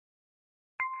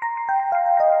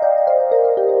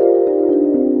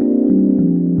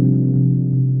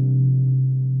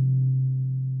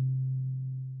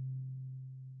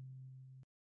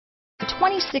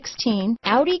2016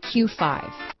 Audi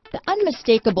Q5. The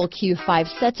unmistakable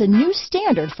Q5 sets a new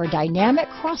standard for dynamic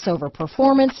crossover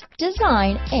performance,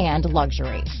 design, and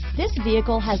luxury. This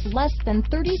vehicle has less than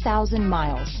 30,000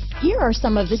 miles. Here are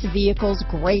some of this vehicle's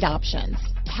great options: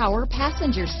 power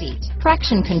passenger seat,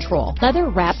 traction control,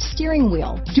 leather-wrapped steering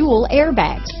wheel, dual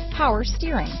airbags, power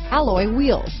steering, alloy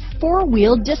wheels,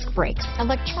 four-wheel disc brakes,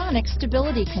 electronic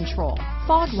stability control,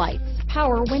 fog lights,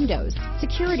 power windows,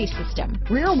 security system,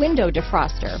 rear window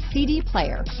defroster, CD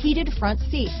player, heated front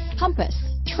seats, compass,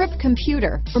 trip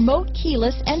computer, remote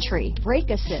keyless entry, brake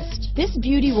assist. This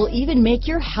beauty will even make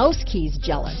your house keys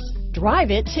jealous.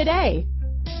 Drive it today.